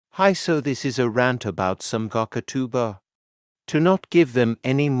Hi, so this is a rant about some Gachatuber. To not give them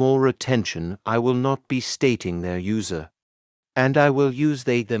any more attention, I will not be stating their user. And I will use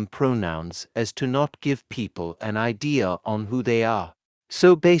they them pronouns as to not give people an idea on who they are.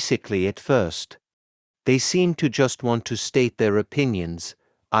 So basically at first, they seem to just want to state their opinions.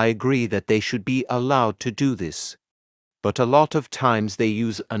 I agree that they should be allowed to do this. But a lot of times they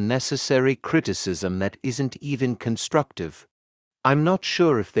use unnecessary criticism that isn't even constructive. I'm not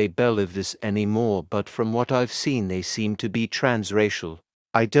sure if they believe this anymore, but from what I've seen they seem to be transracial.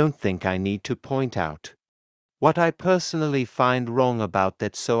 I don't think I need to point out what I personally find wrong about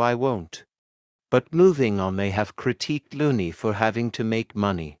that, so I won't. But moving on, they have critiqued Looney for having to make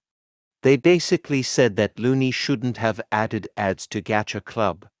money. They basically said that Looney shouldn't have added ads to Gacha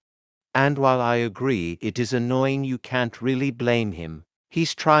Club. And while I agree it is annoying, you can't really blame him.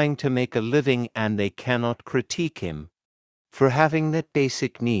 He's trying to make a living and they cannot critique him for having that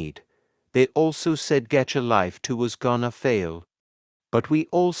basic need. They also said Gacha Life 2 was gonna fail. But we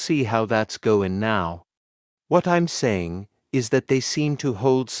all see how that's going now. What I'm saying is that they seem to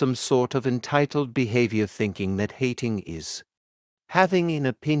hold some sort of entitled behavior, thinking that hating is having an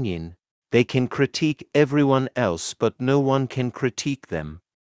opinion. They can critique everyone else, but no one can critique them.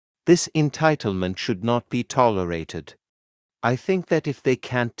 This entitlement should not be tolerated. I think that if they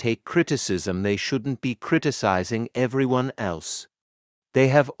can't take criticism, they shouldn't be criticizing everyone else. They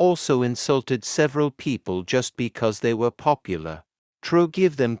have also insulted several people just because they were popular. True,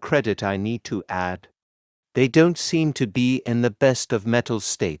 give them credit, I need to add. They don't seem to be in the best of mental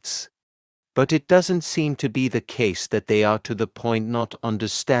states. But it doesn't seem to be the case that they are to the point not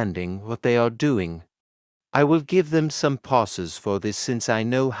understanding what they are doing. I will give them some passes for this since I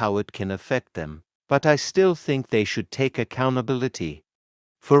know how it can affect them. But I still think they should take accountability.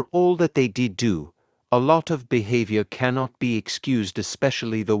 For all that they did do, a lot of behavior cannot be excused,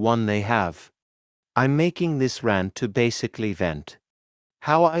 especially the one they have. I'm making this rant to basically vent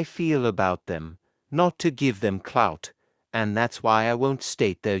how I feel about them, not to give them clout, and that's why I won't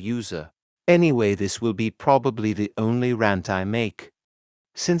state their user. Anyway, this will be probably the only rant I make.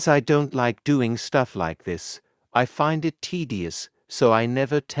 Since I don't like doing stuff like this, I find it tedious, so I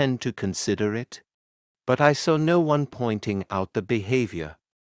never tend to consider it. But I saw no one pointing out the behavior,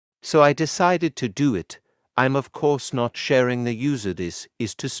 so I decided to do it. I'm of course not sharing the user. This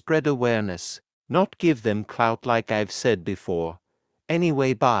is to spread awareness, not give them clout like I've said before.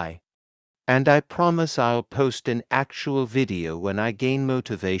 Anyway, bye. And I promise I'll post an actual video when I gain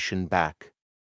motivation back.